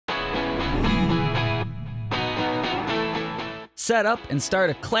Set up and start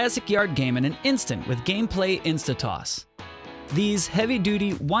a classic yard game in an instant with Gameplay Insta-Toss. These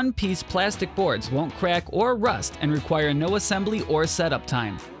heavy-duty, one-piece plastic boards won't crack or rust and require no assembly or setup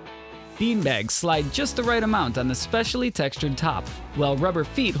time. Beanbags slide just the right amount on the specially textured top, while rubber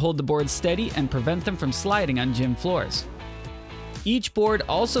feet hold the boards steady and prevent them from sliding on gym floors. Each board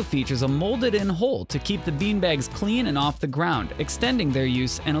also features a molded-in hole to keep the beanbags clean and off the ground, extending their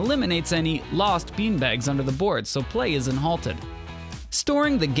use and eliminates any lost beanbags under the board so play isn't halted.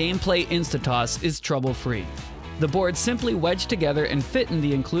 Storing the Gameplay Insta-Toss is trouble-free. The boards simply wedge together and fit in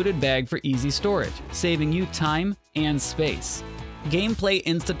the included bag for easy storage, saving you time and space. Gameplay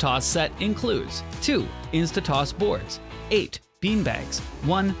Insta-Toss set includes 2 Insta-Toss boards, 8 beanbags,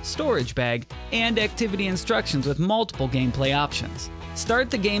 1 storage bag, and activity instructions with multiple gameplay options.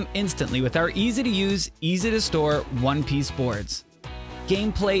 Start the game instantly with our easy-to-use, easy-to-store one-piece boards.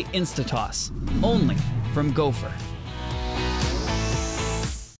 Gameplay Insta-Toss, only from Gopher.